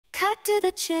Cut to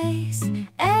the chase,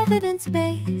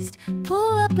 evidence-based.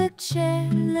 Pull up a chair,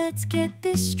 let's get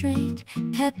this straight.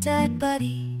 Peptide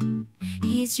buddy,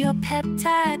 he's your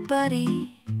peptide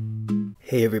buddy.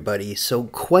 Hey everybody, so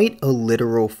quite a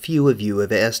literal few of you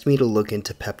have asked me to look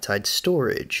into peptide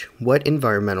storage. What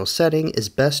environmental setting is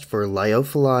best for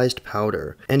lyophilized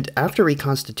powder? And after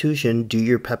reconstitution, do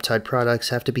your peptide products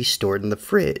have to be stored in the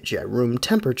fridge, at room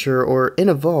temperature, or in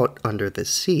a vault under the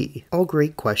sea? All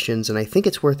great questions, and I think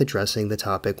it's worth addressing the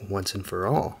topic once and for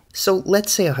all. So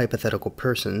let's say a hypothetical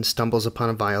person stumbles upon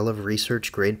a vial of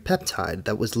research-grade peptide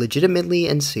that was legitimately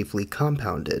and safely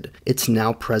compounded. It's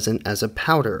now present as a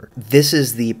powder. This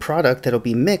is the product that'll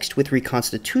be mixed with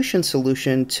reconstitution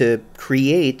solution to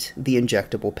create the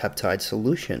injectable peptide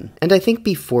solution. And I think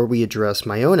before we address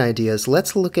my own ideas,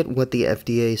 let's look at what the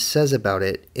FDA says about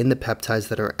it in the peptides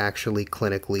that are actually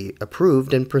clinically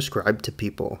approved and prescribed to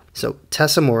people. So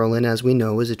tesamorelin, as we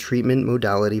know, is a treatment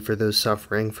modality for those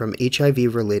suffering from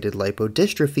HIV-related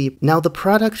lipodystrophy. Now, the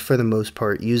product for the most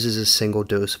part uses a single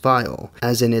dose vial,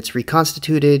 as in it's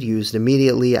reconstituted, used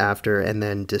immediately after, and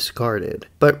then discarded.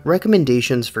 But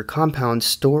recommendations for compound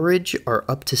storage are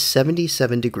up to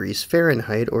 77 degrees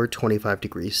Fahrenheit or 25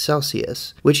 degrees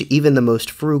Celsius, which even the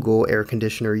most frugal air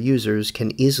conditioner users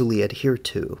can easily adhere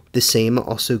to. The same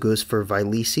also goes for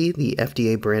Vyleesi, the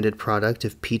FDA-branded product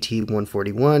of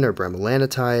PT-141 or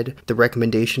bremelanotide. The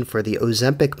recommendation for the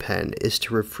Ozempic pen is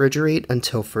to refrigerate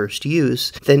until first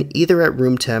use, then either at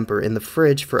room temp or in the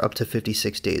fridge for up to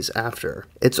 56 days after.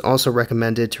 It's also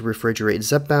recommended to refrigerate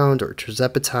Zepbound or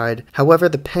tirzepatide. However,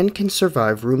 the pen can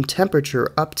survive room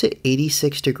temperature up to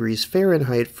 86 degrees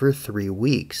Fahrenheit for 3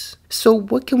 weeks. So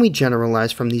what can we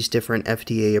generalize from these different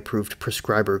FDA-approved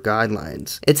prescriber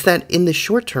guidelines? It's that in the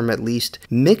short term at least,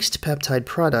 mixed peptide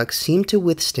products seem to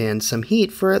withstand some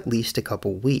heat for at least a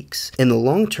couple weeks. In the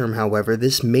long term, however,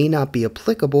 this may not be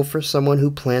applicable for someone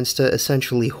who plans to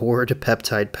essentially hoard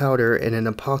peptide powder in an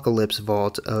apocalypse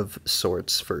vault of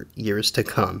sorts for years to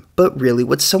come. But really,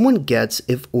 what someone gets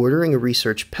if ordering a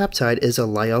research peptide is a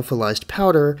lyophilized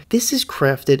powder, this is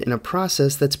crafted in a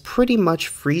process that's pretty much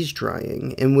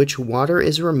freeze-drying, in which water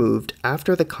is removed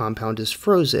after the compound is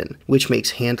frozen, which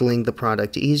makes handling the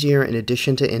product easier in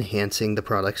addition to enhancing the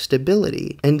product's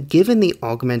stability. And given the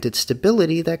augmented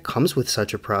stability that comes with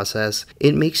such a process,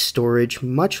 it makes storage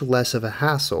much less of a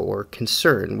hassle or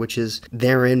concern, which is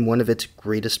therein one of its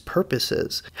greatest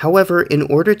purposes. However, in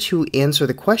order to answer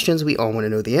the questions we all want to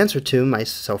know the answer to,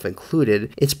 myself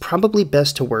included, it's probably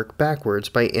best to work backwards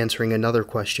by answering another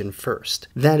question first.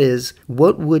 That is,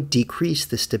 what would decrease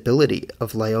the stability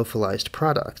of lyophilized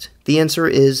product? The answer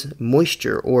is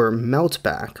moisture or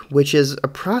meltback, which is a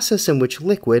process in which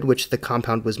liquid, which the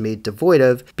compound was made devoid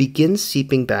of, begins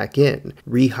seeping back in,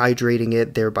 rehydrating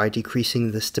it, thereby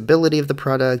decreasing the stability of the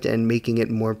product and making it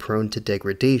more prone to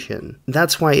degradation.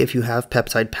 That's why if you have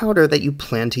peptide powder that you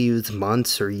plan to use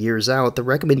months or years out, the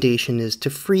recommendation is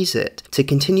to freeze it, to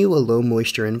continue a low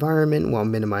moisture environment while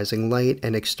minimizing light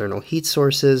and external heat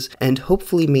sources, and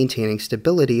hopefully maintaining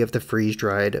stability of the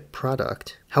freeze-dried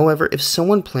product. However, if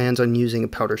someone plans on using a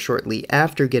powder shortly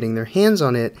after getting their hands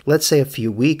on it, let's say a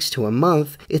few weeks to a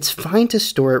month, it's fine to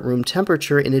store at room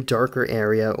temperature in a darker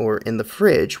area or in the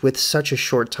fridge. With such a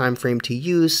short time frame to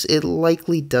use, it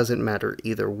likely doesn't matter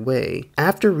either way.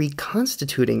 After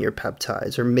reconstituting your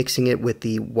peptides or mixing it with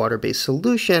the water-based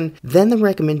solution, then the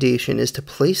recommendation is to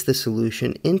place the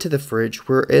solution into the fridge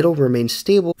where it'll remain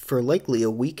stable for likely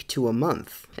a week to a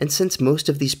month. And since most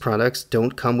of these products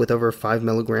don't come with over 5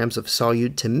 milligrams of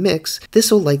solute to mix,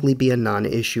 this will likely be a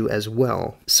non-issue as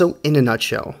well. So in a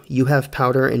nutshell, you have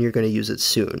powder and you're going to use it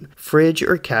soon. Fridge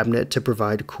or cabinet to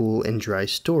provide cool and dry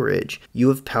storage. You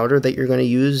have powder that you're going to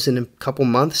use in a couple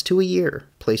months to a year.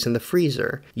 Place in the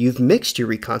freezer. You've mixed your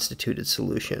reconstituted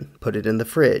solution. Put it in the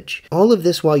fridge. All of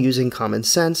this while using common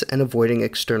sense and avoiding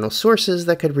external sources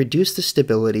that could reduce the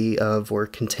stability of or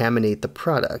contaminate the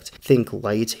product. Think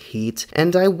light, heat,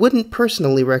 and I wouldn't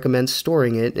personally recommend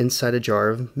storing it inside a jar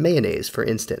of mayonnaise, for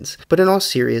instance. But in all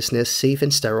seriousness, safe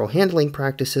and sterile handling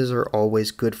practices are always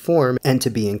good form and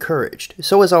to be encouraged.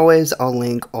 So as always, I'll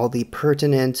link all the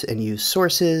pertinent and used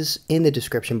sources in the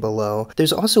description below.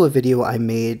 There's also a video I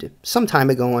made some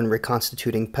time ago on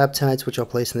reconstituting peptides, which I'll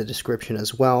place in the description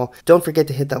as well. Don't forget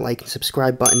to hit that like and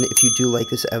subscribe button if you do like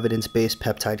this evidence-based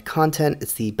peptide content.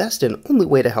 It's the best and only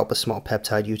way to help a small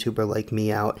peptide YouTuber like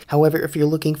me out. However, if you're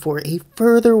looking for a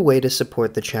further way to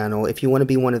support the channel, if you want to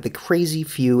be one of the crazy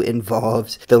few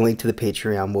involved, the link to the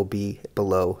Patreon will be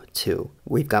below too.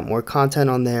 We've got more content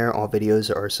on there, all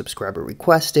videos are subscriber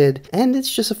requested, and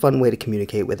it's just a fun way to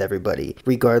communicate with everybody.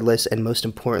 Regardless, and most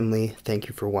importantly, thank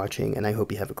you for watching, and I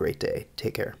hope you have a great day.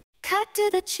 Take care. Cut to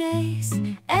the chase,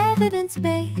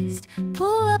 evidence-based.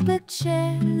 Pull up a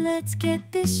chair, let's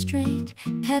get this straight.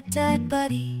 Peptide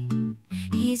buddy,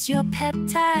 he's your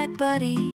peptide buddy.